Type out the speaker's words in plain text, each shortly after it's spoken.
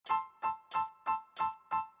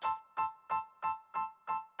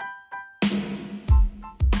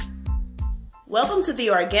Welcome to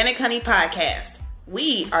the Organic Honey Podcast.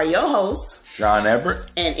 We are your hosts, Sean Everett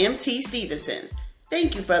and MT Stevenson.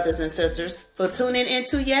 Thank you, brothers and sisters, for tuning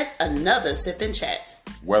into yet another Sip and Chat.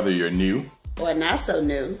 Whether you're new or not so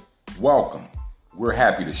new, welcome. We're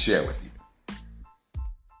happy to share with you.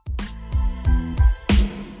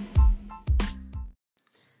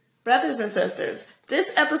 Brothers and sisters,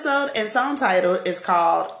 this episode and song title is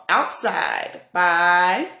called Outside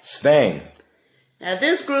by Staind. Now,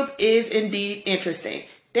 this group is indeed interesting.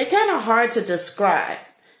 They're kind of hard to describe.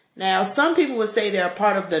 Now, some people would say they're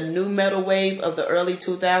part of the nu metal wave of the early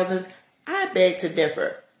 2000s. I beg to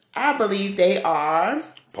differ. I believe they are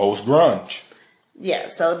post-grunge. Yeah,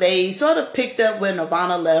 so they sort of picked up where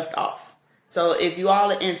Nirvana left off. So if you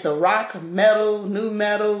all are into rock, metal, nu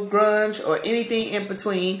metal, grunge, or anything in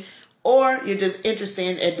between, or you're just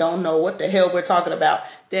interested and don't know what the hell we're talking about,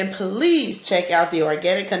 then please check out the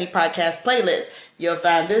Organic Honey Podcast playlist. You'll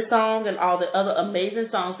find this song and all the other amazing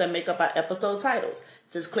songs that make up our episode titles.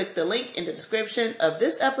 Just click the link in the description of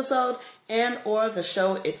this episode and or the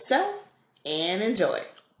show itself and enjoy.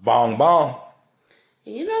 Bong bong.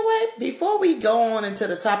 You know what? Before we go on into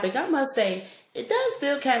the topic, I must say, it does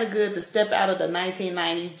feel kind of good to step out of the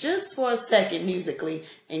 1990s just for a second musically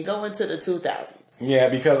and go into the 2000s. Yeah,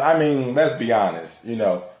 because, let's be honest.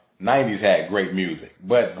 90s had great music.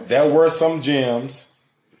 But there were some gems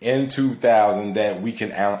in 2000 that we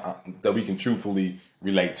can truthfully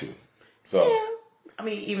relate to. So, yeah.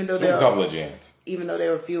 Even though there were a couple of gems. Even though they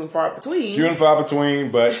were few and far between. Few and far between,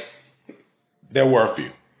 but there were a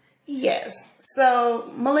few. Yes. So,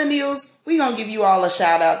 millennials, we're going to give you all a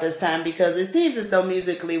shout out this time because it seems as though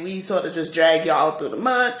musically we sort of just drag y'all through the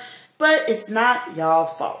mud, but it's not y'all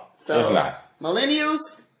fault. So, it's not.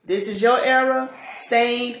 Millennials, this is your era.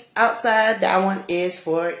 Staind, Outside, that one is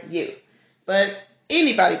for you. But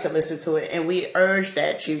anybody can listen to it, and we urge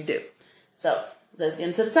that you do. So, let's get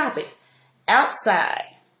into the topic. Outside.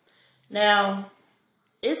 Now,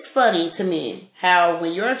 it's funny to me how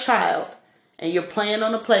when you're a child, and you're playing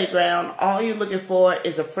on the playground, all you're looking for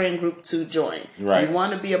is a friend group to join. Right. You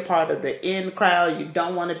want to be a part of the in crowd. You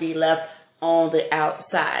don't want to be left on the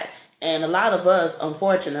outside. And a lot of us,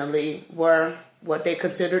 unfortunately, were what they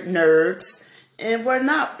considered nerds and were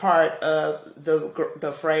not part of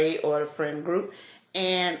the fray or the friend group.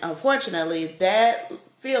 And unfortunately, that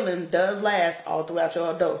feeling does last all throughout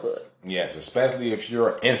your adulthood. Yes, especially if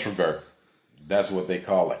you're an introvert. That's what they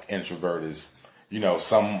call an introvert is,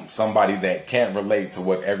 somebody that can't relate to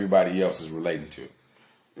what everybody else is relating to.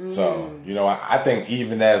 Mm. So, I think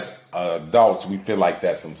even as adults, we feel like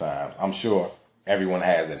that sometimes. I'm sure everyone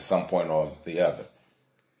has at some point or the other.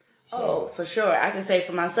 So. Oh, for sure. I can say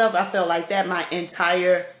for myself, I felt like that my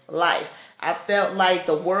entire life. I felt like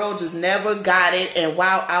the world just never got it, and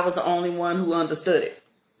wow, I was the only one who understood it.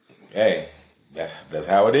 Hey, that's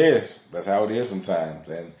how it is. That's how it is sometimes.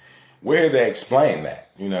 And we're here to explain that.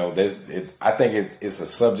 I think it's a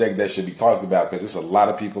subject that should be talked about because there's a lot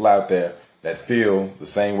of people out there that feel the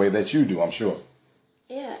same way that you do, I'm sure.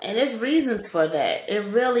 Yeah, and there's reasons for that. It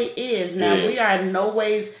really is. Now, we are in no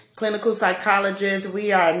ways clinical psychologists.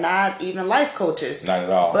 We are not even life coaches. Not at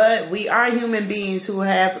all. But we are human beings who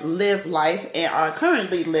have lived life and are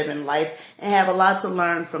currently living life and have a lot to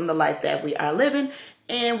learn from the life that we are living.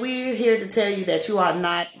 And we're here to tell you that you are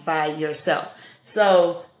not by yourself.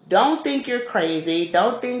 So don't think you're crazy.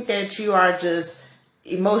 Don't think that you are just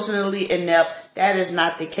emotionally inept. That is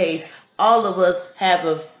not the case. All of us have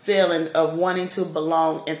a feeling of wanting to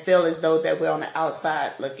belong and feel as though that we're on the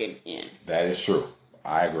outside looking in. That is true.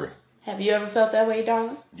 I agree. Have you ever felt that way,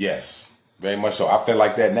 darling? Yes, very much so. I feel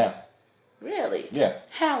like that now. Really? Yeah.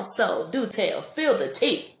 How so? Do tell. Spill the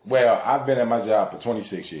tea. Well, I've been at my job for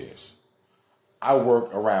 26 years. I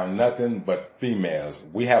work around nothing but females.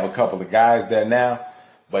 We have a couple of guys there now,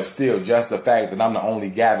 but still, just the fact that I'm the only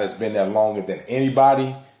guy that's been there longer than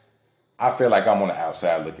anybody, I feel like I'm on the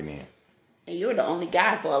outside looking in. And you were the only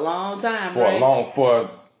guy for a long time, For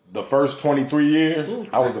the first 23 years, ooh,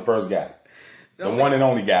 I was the first guy. The one and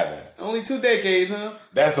only guy there. Only 2 decades, huh?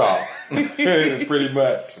 That's all. Pretty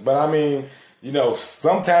much. But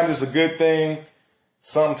sometimes it's a good thing.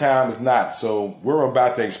 Sometimes it's not. So we're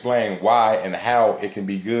about to explain why and how it can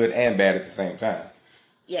be good and bad at the same time.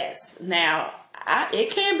 Yes. Now, it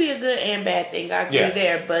can be a good and bad thing. I agree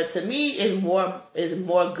there. But to me, it's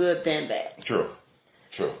more good than bad. True.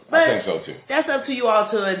 But I think so too. That's up to you all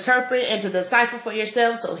to interpret and to decipher for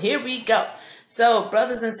yourself. So here we go. So,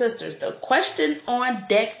 brothers and sisters, the question on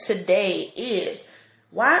deck today is,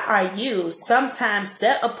 why are you sometimes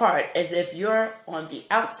set apart as if you're on the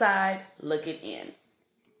outside looking in?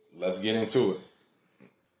 Let's get into it.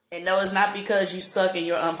 And no, it's not because you suck and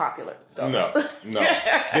you're unpopular. So No.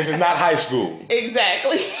 This is not high school.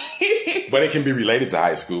 Exactly. But it can be related to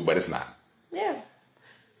high school, but it's not. Yeah.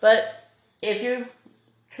 But if you're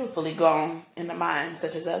truthfully grown in the mind,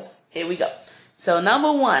 such as us, here we go. So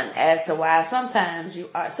number one, as to why sometimes you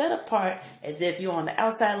are set apart as if you're on the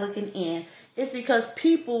outside looking in, is because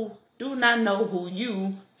people do not know who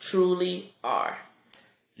you truly are.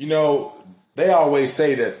 You know, they always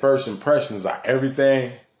say that first impressions are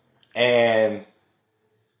everything, and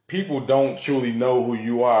people don't truly know who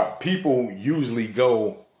you are. People usually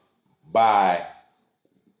go by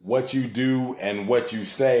what you do and what you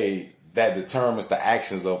say that determines the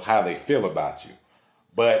actions of how they feel about you.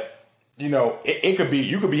 But you know, it could be,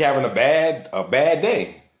 you could be having a bad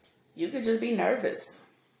day. You could just be nervous.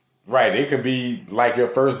 Right. It could be like your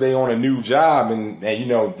first day on a new job and you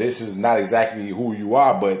know, this is not exactly who you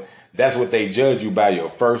are, but that's what they judge you by, your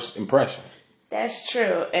first impression. That's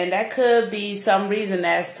true. And that could be some reason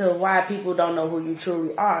as to why people don't know who you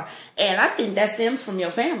truly are. And I think that stems from your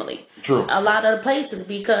family. True. A lot of the places,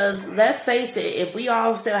 because let's face it, if we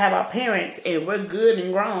all still have our parents and we're good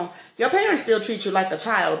and grown, your parents still treat you like a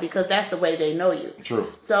child because that's the way they know you. True.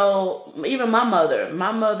 So even my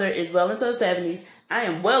mother is well into her 70s. I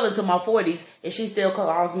am well into my 40s and she still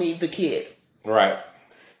calls me the kid. Right.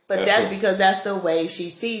 But that's because that's the way she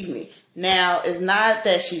sees me. Now, it's not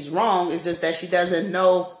that she's wrong. It's just that she doesn't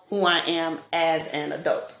know who I am as an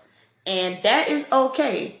adult. And that is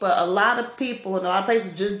okay. But a lot of people in a lot of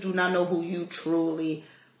places just do not know who you truly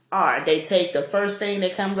are. They take the first thing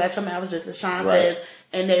that comes out your mouth, just as Sean says,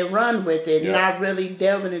 and they run with it, not really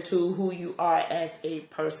delving into who you are as a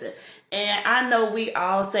person. And I know we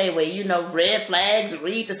all say, well, you know, red flags,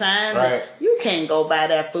 read the signs. Right. You can't go by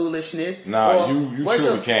that foolishness. No, you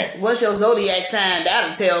truly can't. What's your zodiac sign?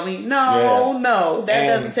 That'll tell me. No, that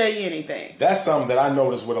doesn't tell you anything. That's something that I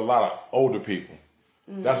notice with a lot of older people.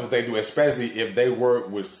 Mm-hmm. That's what they do, especially if they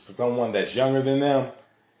work with someone that's younger than them.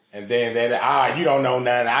 And then they you don't know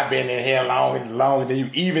nothing. I've been in here longer than you.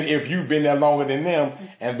 Even if you've been there longer than them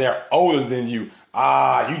and they're older than you,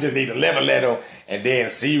 you just need to live a little and then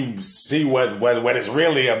see what it's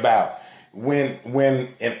really about. When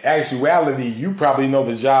in actuality, you probably know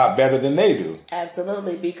the job better than they do.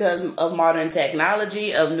 Absolutely, because of modern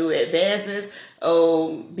technology, of new advancements,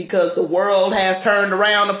 because the world has turned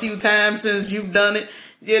around a few times since you've done it.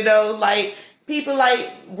 You know, like people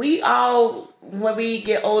we all, when we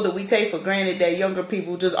get older, we take for granted that younger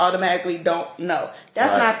people just automatically don't know.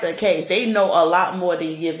 That's not the case. They know a lot more than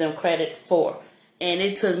you give them credit for. And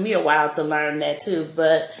it took me a while to learn that too.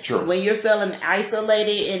 But when you're feeling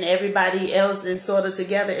isolated and everybody else is sort of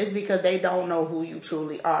together, it's because they don't know who you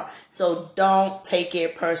truly are. So don't take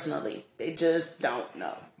it personally. They just don't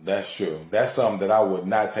know. That's true. That's something that I would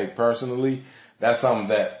not take personally. That's something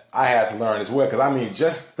that I had to learn as well. Because, I mean,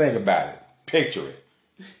 just think about it. Picture it.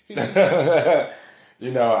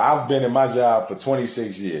 You know, I've been in my job for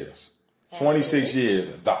 26 years. Absolutely. 26 years.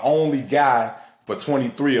 The only guy for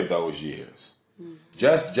 23 of those years.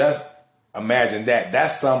 Just imagine that.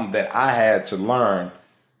 That's something that I had to learn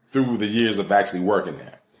through the years of actually working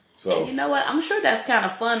there. So, and you know what? I'm sure that's kind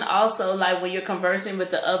of fun also, like when you're conversing with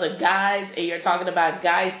the other guys and you're talking about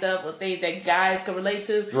guy stuff or things that guys can relate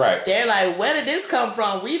to. Right. They're like, where did this come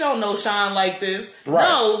from? We don't know Sean like this. Right.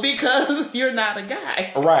 No, because you're not a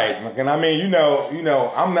guy. Right. And I mean, you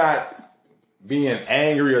know, I'm not being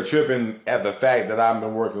angry or tripping at the fact that I've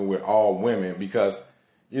been working with all women because,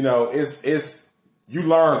 you know, it's you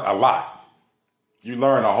learn a lot. You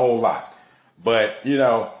learn a whole lot. But, you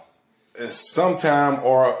know, sometime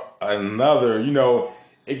or another, you know,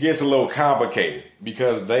 it gets a little complicated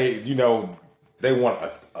because they want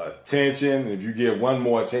attention. If you give one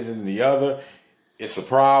more attention than the other, it's a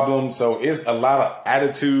problem. So it's a lot of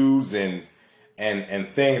attitudes and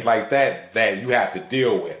things like that you have to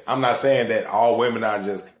deal with. I'm not saying that all women are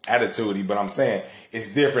just attitudey, but I'm saying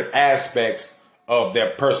it's different aspects of their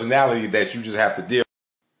personality that you just have to deal with.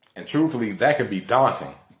 And truthfully, that can be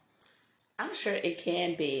daunting. I'm sure it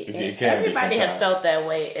can be. It can everybody has felt that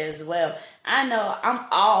way as well. I know I'm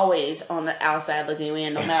always on the outside looking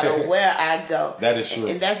in no matter where I go. That is true.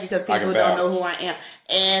 And that's because people don't know who I am.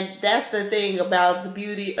 And that's the thing about the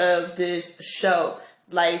beauty of this show.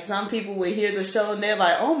 Like, some people will hear the show and they're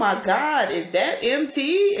like, oh my God, is that MT?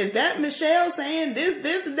 Is that Michelle saying this?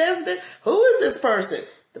 Who is this person?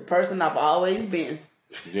 The person I've always been.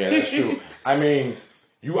 Yeah, that's true. I mean,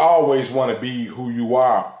 you always want to be who you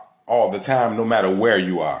are all the time, no matter where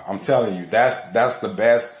you are. I'm telling you, that's the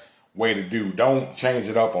best way to do. Don't change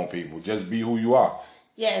it up on people. Just be who you are.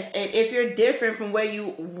 Yes, and if you're different from where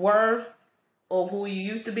you were or who you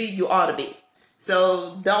used to be, you ought to be.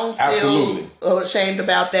 So don't Absolutely. feel ashamed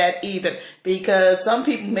about that either, because some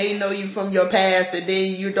people may know you from your past and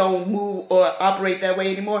then you don't move or operate that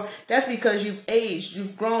way anymore. That's because you've aged,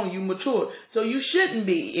 you've grown, you matured. So you shouldn't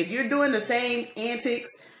be. If you're doing the same antics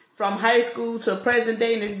from high school to present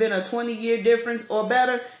day and it's been a 20-year difference or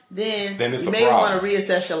better, then it's you a may problem. want to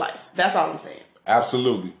reassess your life. That's all I'm saying.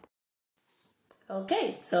 Absolutely.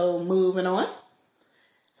 Okay, so moving on.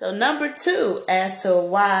 So number 2, as to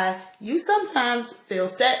why you sometimes feel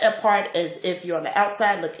set apart as if you're on the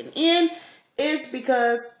outside looking in, is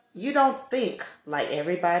because you don't think like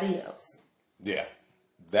everybody else. Yeah,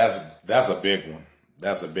 that's a big one.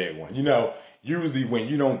 That's a big one. You know, usually when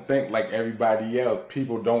you don't think like everybody else,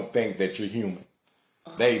 people don't think that you're human.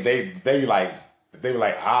 They be like,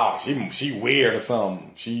 oh, she weird or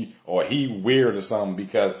something. She or he weird or something,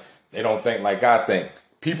 because they don't think like I think.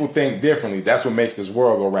 People think differently. That's what makes this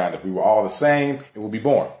world go round. If we were all the same, it would be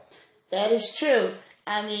boring. That is true.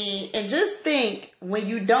 I mean, and just think, when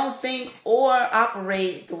you don't think or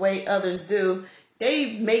operate the way others do,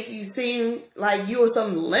 they make you seem like you are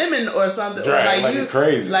some lemon or something. Right, or like you're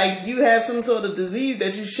crazy. Like you have some sort of disease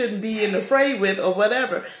that you shouldn't be in the fray with or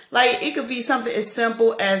whatever. Like, it could be something as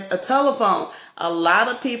simple as a telephone. A lot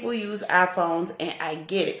of people use iPhones, and I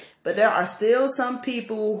get it. But there are still some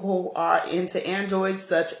people who are into Androids,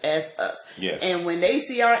 such as us. Yes. And when they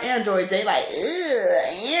see our Androids, they like,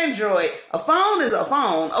 ugh, Android. A phone is a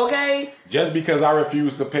phone, okay? Just because I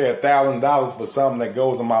refuse to pay $1,000 for something that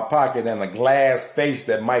goes in my pocket and a glass face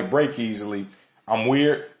that might break easily, I'm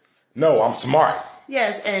weird? No, I'm smart.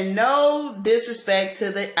 Yes, and no disrespect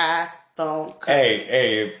to the iPhone company.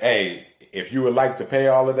 Hey, if you would like to pay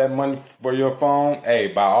all of that money for your phone,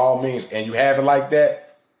 hey, by all means, and you have it like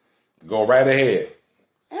that, go right ahead.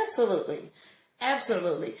 Absolutely.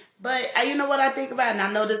 But you know what I think about, and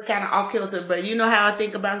I know this is kind of off kilter, but you know how I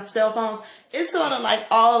think about cell phones? It's sort of like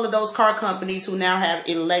all of those car companies who now have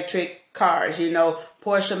electric cars. You know,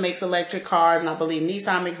 Porsche makes electric cars, and I believe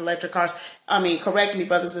Nissan makes electric cars. I mean, correct me,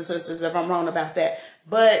 brothers and sisters, if I'm wrong about that.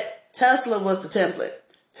 But Tesla was the template.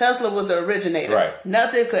 Tesla was the originator. Right.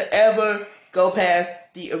 Nothing could ever go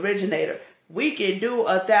past the originator. We can do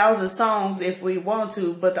 1,000 songs if we want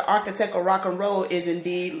to, but the architect of rock and roll is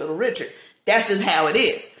indeed Little Richard. That's just how it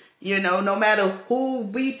is. You know, no matter who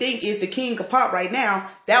we think is the king of pop right now,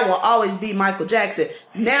 that will always be Michael Jackson.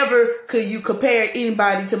 Never could you compare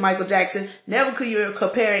anybody to Michael Jackson. Never could you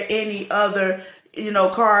compare any other,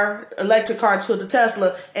 electric car to the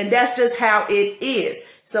Tesla. And that's just how it is.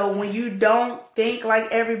 So when you don't think like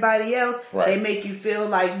everybody else, right, they make you feel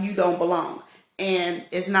like you don't belong. And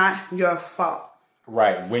it's not your fault.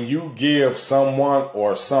 Right. When you give someone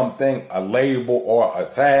or something a label or a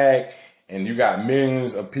tag, and you got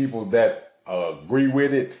millions of people that agree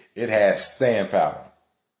with it, it has staying power.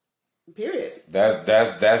 Period. That's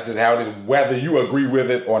just how it is, whether you agree with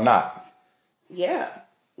it or not. Yeah.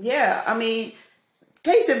 I mean,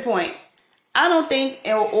 case in point, I don't think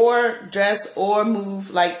or dress or move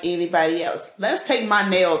like anybody else. Let's take my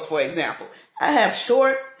nails, for example. I have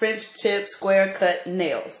short French tip square cut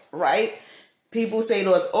nails, right? People say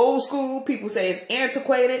those old school. People say it's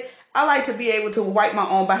antiquated. I like to be able to wipe my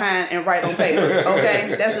own behind and write on paper,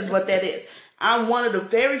 okay? That's just what that is. I'm one of the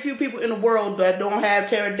very few people in the world that don't have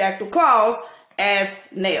pterodactyl claws as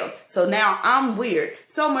nails. So now I'm weird.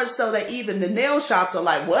 So much so that even the nail shops are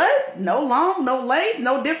like, what? No long, no length,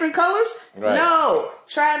 no different colors? Right. No.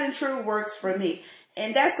 Tried and true works for me.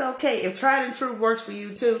 And that's okay. If tried and true works for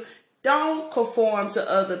you too, don't conform to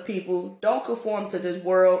other people. Don't conform to this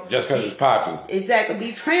world. Just because it's popular. Exactly.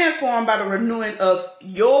 Be transformed by the renewing of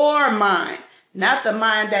your mind, not the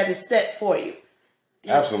mind that is set for you.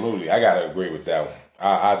 Absolutely. I got to agree with that one.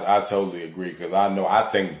 I totally agree, because I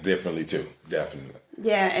think differently too. Definitely.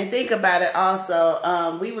 Yeah, and think about it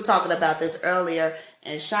also. We were talking about this earlier,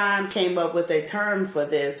 and Sean came up with a term for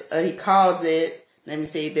this. He calls it, let me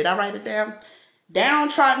see, did I write it down?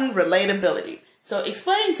 Downtrodden relatability. So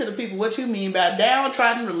explain to the people what you mean by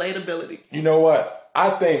downtrodden relatability. You know what? I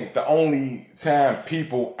think the only time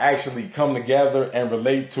people actually come together and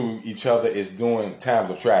relate to each other is during times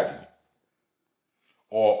of tragedy.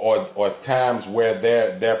 Or times where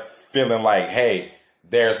they're feeling like, hey,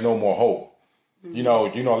 there's no more hope. Mm-hmm.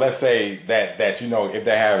 You know, let's say that if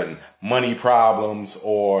they're having money problems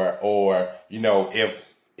or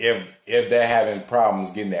if they're having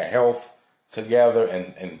problems getting their health together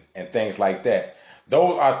and things like that.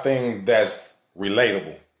 Those are things that's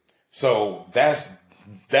relatable. So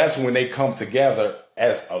that's when they come together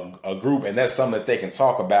as a group, and that's something that they can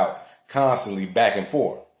talk about constantly back and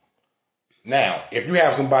forth. Now, if you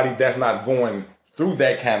have somebody that's not going through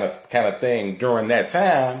that kind of thing during that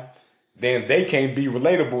time, then they can't be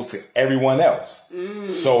relatable to everyone else.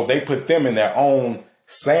 So they put them in their own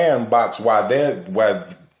sandbox while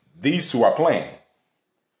these two are playing.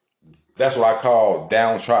 That's what I call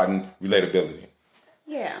downtrodden relatability.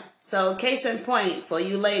 Yeah. So case in point for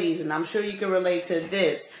you ladies, and I'm sure you can relate to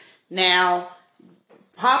this. Now,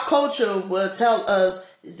 pop culture will tell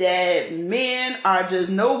us that men are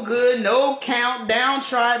just no good, no count,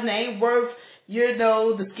 downtrodden, ain't worth,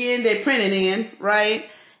 the skin they printed in, right?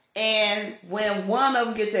 And when one of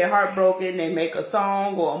them gets their heart broken, they make a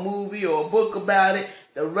song or a movie or a book about it.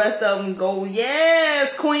 The rest of them go,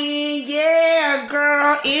 yes, queen, yeah,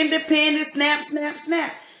 girl, independent, snap, snap,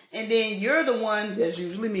 snap. And then you're the one, that's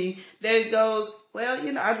usually me, that goes, well,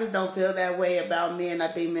 I just don't feel that way about men. I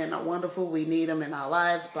think men are wonderful. We need them in our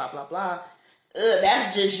lives, blah, blah, blah.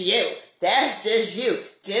 That's just you. That's just you.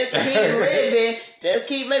 Just keep living. Just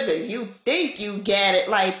keep living. You think you get it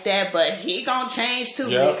like that, but he gonna change too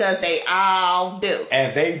because they all do.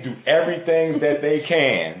 And they do everything that they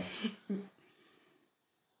can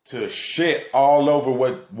to shit all over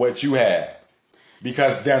what you have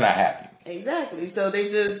because they're not happy. Exactly. So they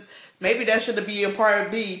just, maybe that should be a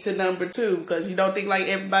part B to number 2 because you don't think like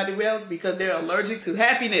everybody else because they're allergic to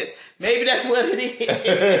happiness. Maybe that's what it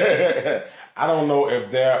is. I don't know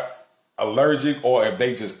if they're allergic or if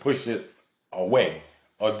they just push it away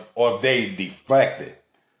or if they deflect it.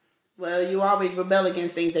 Well, you always rebel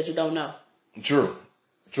against things that you don't know. True.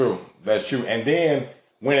 That's true. And then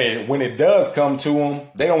when it does come to them,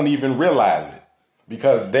 they don't even realize it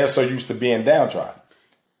because they're so used to being downtrodden.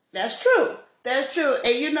 That's true.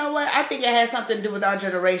 And you know what? I think it has something to do with our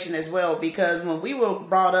generation as well because when we were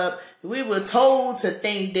brought up, we were told to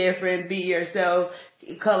think different, be yourself,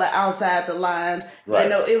 color outside the lines. Right.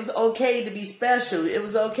 It was okay to be special. It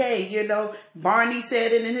was okay. Barney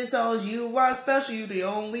said it in his songs, you are special. You the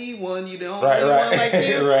only one. You the only one like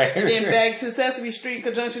you. Right. And then back to Sesame Street,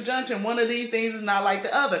 Conjunction Junction. One of these things is not like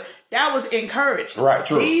the other. That was encouraged. Right,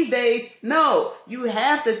 true. These days, no. You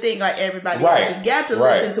have to think like everybody else. You got to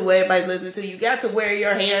listen to what everybody's listening to. You got to wear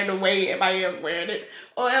your hair the way everybody else wearing it.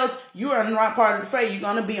 Or else you are not part of the fray. You're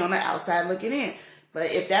going to be on the outside looking in. But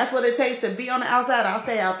if that's what it takes to be on the outside, I'll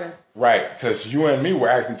stay out there. Right, because you and me were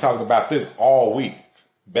actually talking about this all week,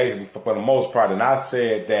 basically for the most part. And I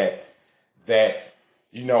said that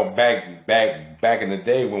back in the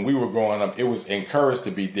day when we were growing up, it was encouraged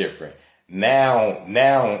to be different. Now,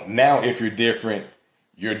 if you're different,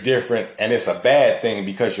 and it's a bad thing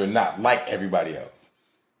because you're not like everybody else.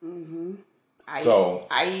 Mm-hmm.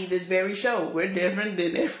 I.e. this very show, we're different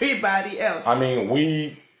than everybody else. I mean,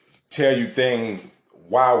 we tell you things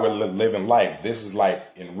while we're living life. This is like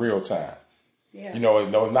in real time. Yeah.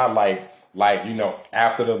 It's not like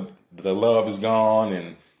after the love is gone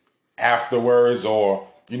and afterwards, or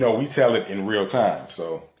we tell it in real time.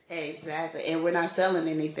 So exactly, and we're not selling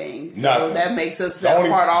anything, so nothing. That makes us sell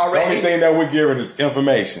part already. The only thing that we're giving is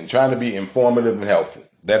information, trying to be informative and helpful.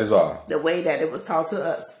 That is all. The way that it was taught to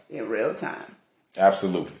us in real time.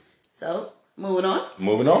 Absolutely. So moving on.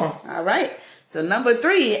 All right. So number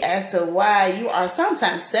 3, as to why you are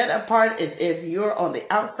sometimes set apart is if you're on the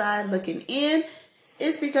outside looking in,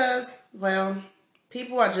 it's because,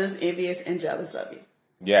 people are just envious and jealous of you.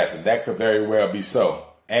 Yes, and that could very well be so.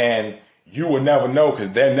 And you will never know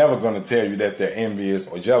because they're never going to tell you that they're envious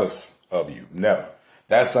or jealous of you. Never.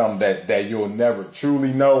 That's something that you'll never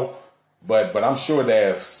truly know. But I'm sure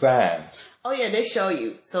there's signs. Oh, yeah, they show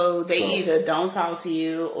you. So they either don't talk to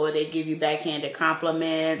you or they give you backhanded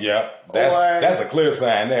compliments. Yeah, that's a clear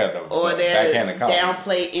sign there. Or they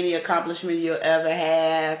downplay any accomplishment you'll ever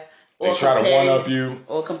have. They try to one-up you.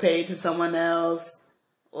 Or compare you to someone else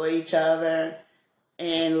or each other.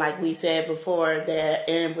 And like we said before, what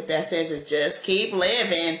that says is just keep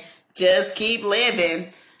living. Just keep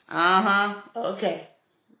living. Okay.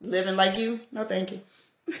 Living like you? No, thank you.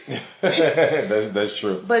 That's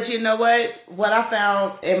true. But you know what I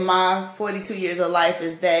found in my 42 years of life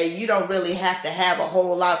is that you don't really have to have a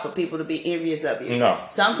whole lot for people to be envious of you. No.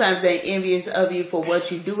 Sometimes they're envious of you for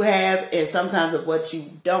what you do have and sometimes of what you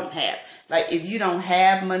don't have. Like if you don't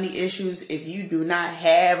have money issues, if you do not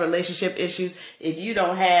have relationship issues, if you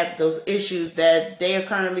don't have those issues that they are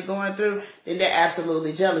currently going through, then they're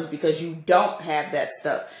absolutely jealous because you don't have that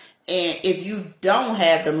stuff. And if you don't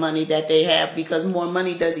have the money that they have, because more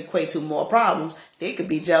money does equate to more problems, they could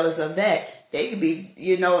be jealous of that. They could be,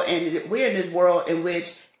 and we're in this world in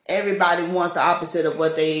which everybody wants the opposite of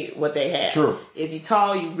what they have. True. If you're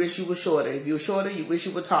tall, you wish you were shorter. If you're shorter, you wish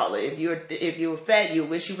you were taller. If you're fat, you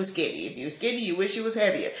wish you were skinny. If you're skinny, you wish you was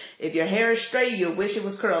heavier. If your hair is straight, you wish it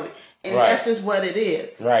was curly. And that's just what it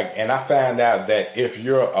is. Right. And I found out that if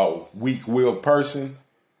you're a weak-willed person,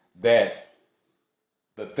 that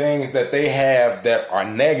the things that they have that are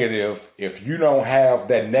negative, if you don't have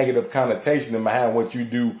that negative connotation behind what you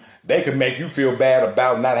do, they could make you feel bad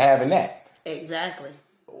about not having that. Exactly.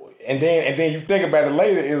 And then you think about it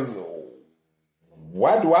later is,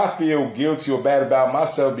 why do I feel guilty or bad about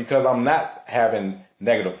myself because I'm not having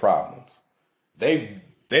negative problems? They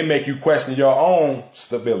make you question your own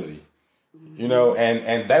stability. You know,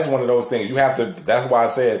 and that's one of those things you have to, that's why I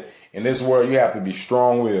said in this world you have to be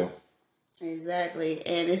strong-willed. Exactly.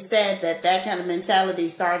 And it's sad that kind of mentality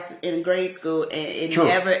starts in grade school and it True.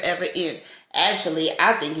 never ever ends. Actually,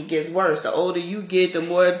 I think it gets worse. The older you get, the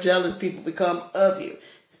more jealous people become of you,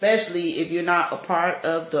 especially if you're not a part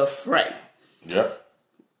of the fray. Yep.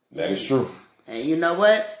 That is true. And you know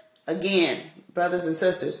what? Again, brothers and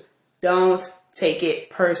sisters, don't take it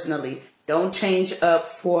personally. Don't change up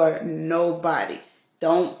for nobody.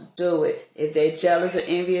 Don't do it. If they're jealous or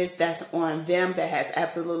envious, that's on them. That has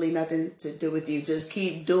absolutely nothing to do with you. Just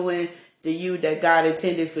keep doing the you that God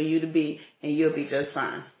intended for you to be, and you'll be just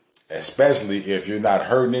fine. Especially if you're not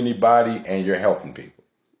hurting anybody and you're helping people.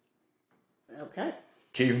 Okay.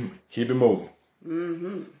 Keep it moving.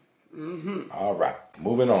 All right.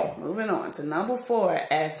 Moving on. Moving on to number 4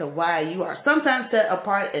 as to why you are sometimes set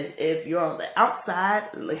apart as if you're on the outside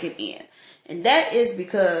looking in. And that is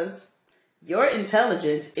because your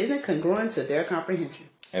intelligence isn't congruent to their comprehension.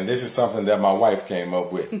 And this is something that my wife came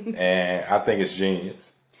up with, and I think it's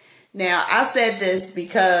genius. Now, I said this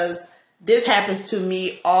because this happens to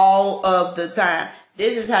me all of the time.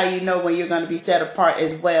 This is how you know when you're going to be set apart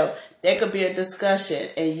as well. There could be a discussion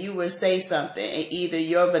and you will say something, and either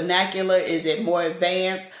your vernacular is it more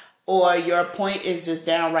advanced, or your point is just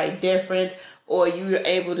downright different, or you're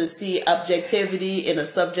able to see objectivity in a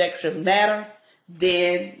subjective matter.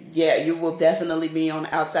 Then, yeah, you will definitely be on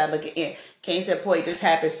the outside looking in. Can't say, boy, this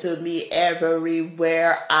happens to me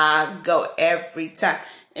everywhere I go, every time.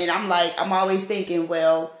 And I'm always thinking,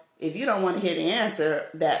 well, if you don't want to hear the answer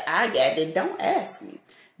that I got, then don't ask me.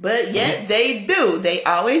 But yet they do. They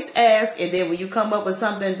always ask. And then when you come up with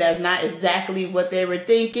something that's not exactly what they were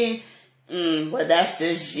thinking, well, that's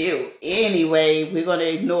just you. Anyway, we're going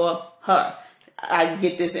to ignore her. I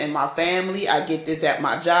get this in my family. I get this at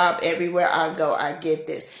my job. Everywhere I go, I get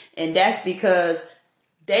this. And that's because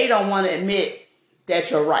they don't want to admit that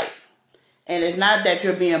you're right. And it's not that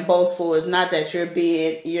you're being boastful. It's not that you're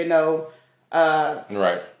being,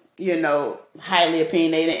 right. Highly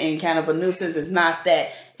opinionated and kind of a nuisance. It's not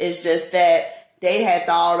that. It's just that they had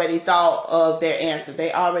already thought of their answer.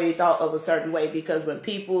 They already thought of a certain way, because when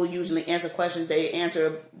people usually answer questions, they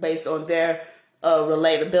answer based on their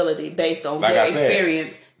relatability, based on their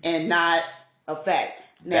experience, and not a fact.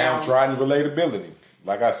 Now, downtrodden relatability.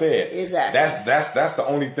 Like I said, exactly. That's the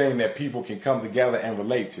only thing that people can come together and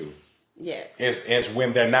relate to. Yes, it's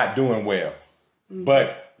when they're not doing well. Mm-hmm.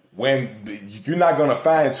 But when you're not going to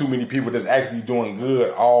find too many people that's actually doing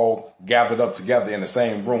good, all gathered up together in the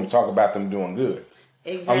same room, talk about them doing good.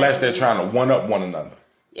 Exactly. Unless they're trying to one up one another.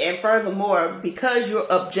 And furthermore, because you're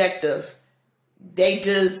objective, they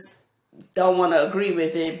just don't want to agree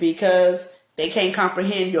with it because they can't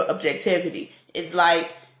comprehend your objectivity. It's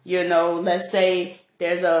like, let's say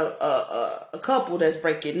there's a couple that's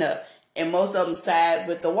breaking up, and most of them side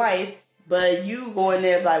with the wife, but you go in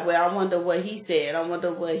there like, well, I wonder what he said. I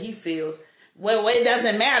wonder what he feels. Well, it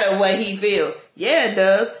doesn't matter what he feels. Yeah, it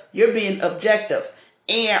does. You're being objective.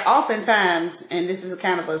 And oftentimes, and this is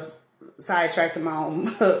kind of a sidetrack to my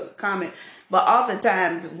own comment, but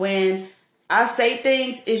oftentimes when I say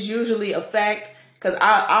things, it's usually a fact, because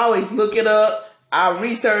I always look it up, I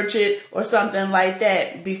research it or something like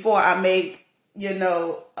that before I make, an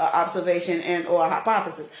observation and or a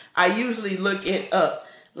hypothesis. I usually look it up.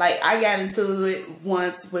 Like, I got into it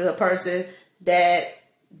once with a person that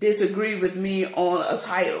disagreed with me on a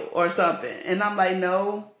title or something. And I'm like,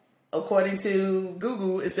 no, according to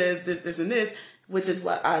Google, it says this, this, and this, which is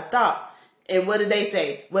what I thought. And what did they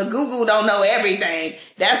say? Well, Google don't know everything.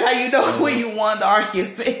 That's how you know when you won the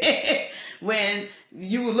argument. When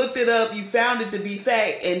you looked it up, you found it to be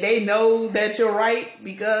fact, and they know that you're right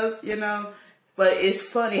because, But it's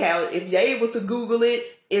funny how if they was to Google it,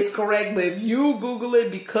 it's correct. But if you Google it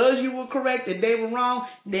because you were correct and they were wrong,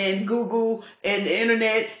 then Google and the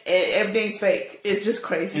internet and everything's fake. It's just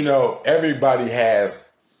crazy. Everybody has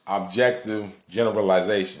objective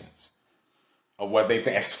generalizations of what they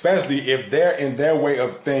think, especially if they're in their way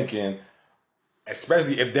of thinking,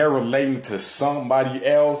 especially if they're relating to somebody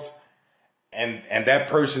else and that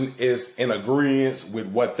person is in agreement with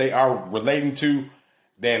what they are relating to,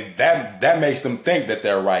 then that makes them think that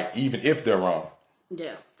they're right, even if they're wrong.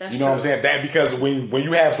 Yeah, that's true. You know what I'm saying? That because when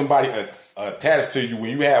you have somebody, attached to you, when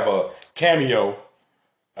you have a cameo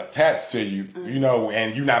attached to you, you know,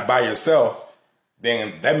 and you're not by yourself,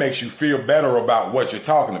 then that makes you feel better about what you're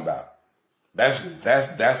talking about. That's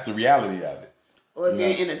the reality of it. Or if you're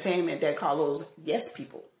in entertainment, they call those yes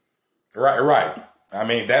people. Right. I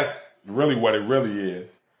mean, that's really what it really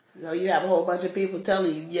is. So you have a whole bunch of people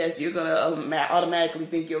telling you yes, you're gonna automatically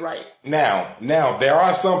think you're right. Now, there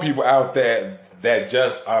are some people out there that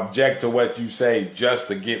just object to what you say just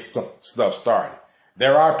to get stuff started.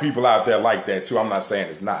 There are people out there like that too. I'm not saying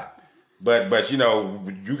it's not, but you know,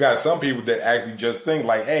 you got some people that actually just think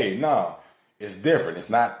like, hey, no, it's different. It's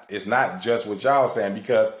not just what y'all saying.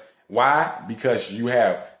 Because why? Because you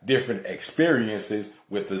have different experiences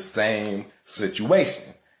with the same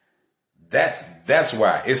situation. That's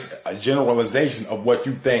why it's a generalization of what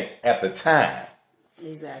you think at the time.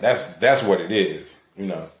 Exactly. That's what it is, you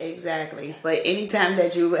know. Exactly. But anytime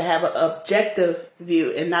that you have an objective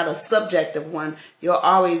view and not a subjective one, you're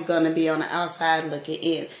always going to be on the outside looking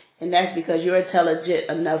in. And that's because you're intelligent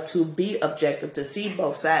enough to be objective, to see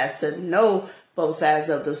both sides, to know both sides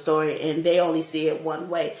of the story, and they only see it one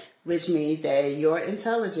way, which means that your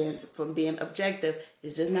intelligence from being objective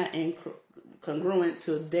is just not congruent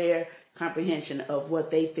to their comprehension of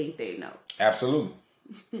what they think they know. Absolutely.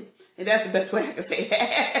 And that's the best way I can say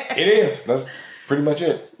that. It is. That's pretty much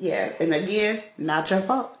it. Yeah. And again, not your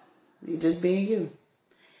fault. You're just being you.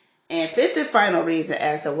 And fifth and final reason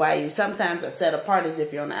as to why you sometimes are set apart as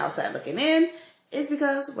if you're on the outside looking in is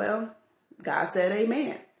because, well, God said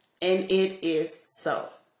amen. And it is so.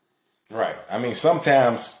 Right. I mean,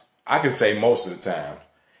 sometimes, I can say most of the time,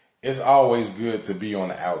 it's always good to be on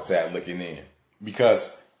the outside looking in.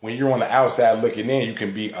 Because when you're on the outside looking in, you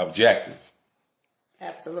can be objective.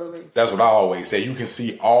 Absolutely. That's what I always say. You can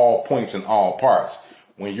see all points and all parts.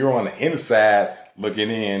 When you're on the inside looking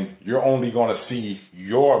in, you're only going to see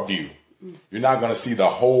your view. You're not going to see the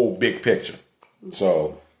whole big picture.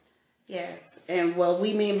 So, yes. And what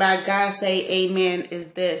we mean by God say amen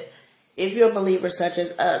is this. If you're a believer such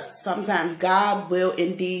as us, sometimes God will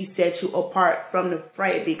indeed set you apart from the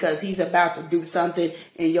fray because he's about to do something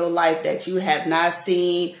in your life that you have not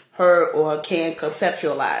seen, heard, or can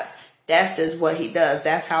conceptualize. That's just what he does.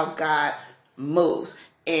 That's how God moves.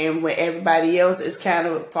 And when everybody else is kind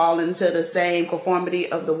of falling into the same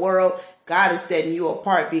conformity of the world, God is setting you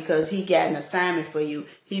apart because he got an assignment for you.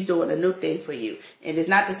 He's doing a new thing for you. And it's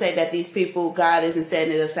not to say that these people, God isn't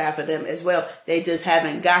setting it aside for them as well. They just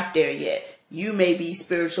haven't got there yet. You may be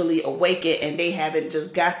spiritually awakened and they haven't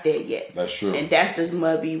just got there yet. That's true. And that's just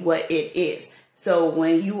maybe what it is. So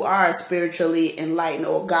when you are spiritually enlightened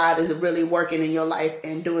or God is really working in your life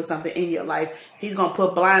and doing something in your life, he's going to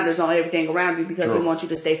put blinders on everything around you because he wants you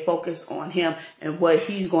to stay focused on him and what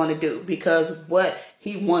he's going to do. Because what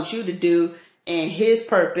he wants you to do and his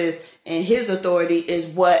purpose and his authority is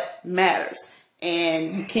what matters.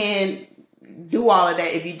 And you can't do all of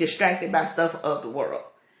that if you're distracted by stuff of the world.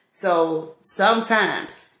 So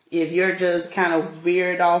sometimes if you're just kind of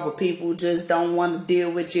veered off or people just don't want to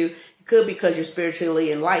deal with you, could be because you're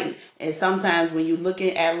spiritually enlightened. And sometimes when you're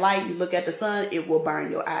looking at light, you look at the sun, it will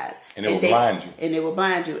burn your eyes. And it will blind you. And it will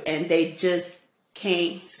blind you. And they just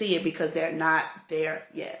can't see it because they're not there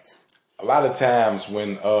yet. A lot of times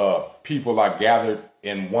when people are gathered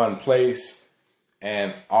in one place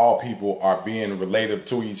and all people are being related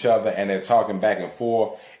to each other and they're talking back and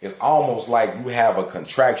forth, it's almost like you have a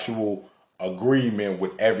contractual agreement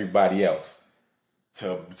with everybody else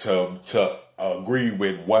to agree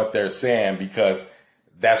with what they're saying because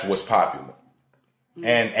that's what's popular.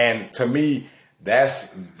 And to me,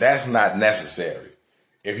 that's not necessary.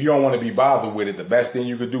 If you don't want to be bothered with it, the best thing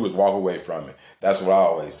you could do is walk away from it. That's what I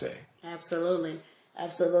always say. Absolutely.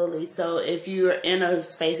 Absolutely. So if you're in a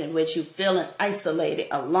space in which you're feeling isolated,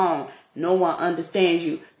 alone, no one understands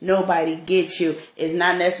you, nobody gets you, it's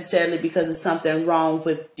not necessarily because of something wrong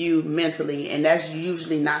with you mentally. And that's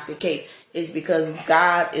usually not the case. It's because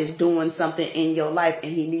God is doing something in your life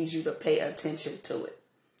and he needs you to pay attention to it.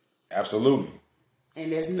 Absolutely.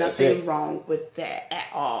 And there's nothing wrong with that at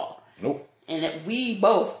all. Nope. And that we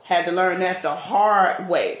both had to learn that the hard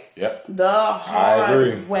way. Yep. The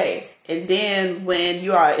hard way. And then when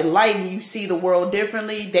you are enlightened, you see the world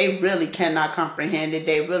differently. They really cannot comprehend it.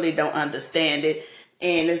 They really don't understand it.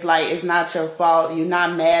 And it's like, it's not your fault. You're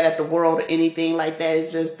not mad at the world or anything like that.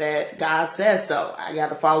 It's just that God says so. I got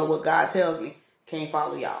to follow what God tells me. Can't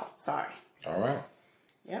follow y'all. Sorry. All right.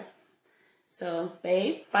 Yep. So,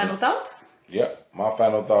 babe, final thoughts? Yep. My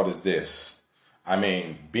final thought is this. I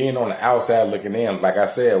mean, being on the outside looking in, like I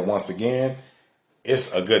said, once again,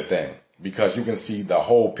 it's a good thing because you can see the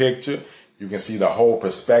whole picture. You can see the whole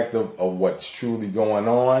perspective of what's truly going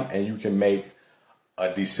on, and you can make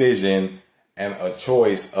a decision and a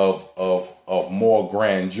choice of more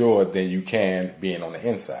grandeur than you can being on the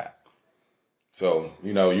inside. So,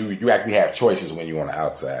 you actually have choices when you're on the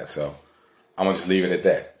outside. So I'm going to just leave it at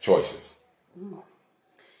that. Choices.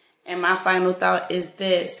 And my final thought is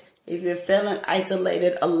this. If you're feeling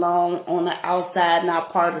isolated, alone, on the outside,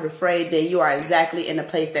 not part of the fray, then you are exactly in the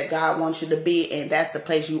place that God wants you to be. And that's the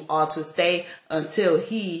place you ought to stay until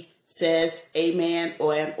he says amen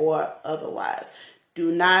or otherwise.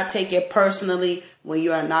 Do not take it personally when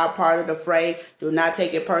you are not part of the fray. Do not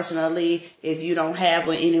take it personally if you don't have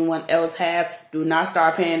what anyone else have. Do not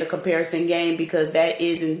start playing the comparison game, because that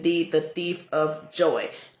is indeed the thief of joy.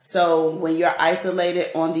 So when you're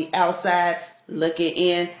isolated on the outside, looking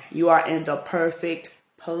in, you are in the perfect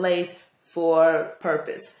place for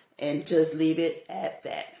purpose. And just leave it at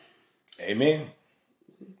that. Amen.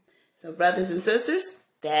 So brothers and sisters,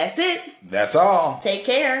 that's it. That's all. Take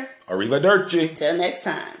care. Arrivederci. Till next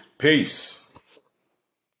time. Peace.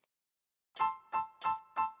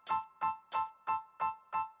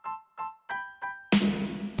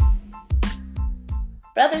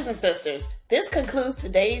 Brothers and sisters, this concludes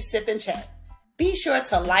today's Sip and Chat. Be sure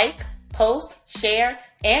to like, post, share,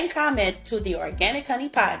 and comment to the Organic Honey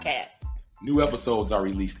Podcast. New episodes are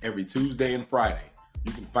released every Tuesday and Friday.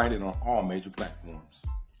 You can find it on all major platforms.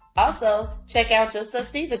 Also, check out Just Us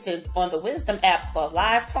Stevensons on the Wisdom app for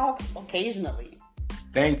live talks occasionally.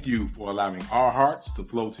 Thank you for allowing our hearts to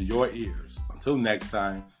flow to your ears. Until next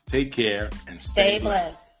time, take care and stay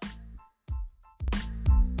blessed.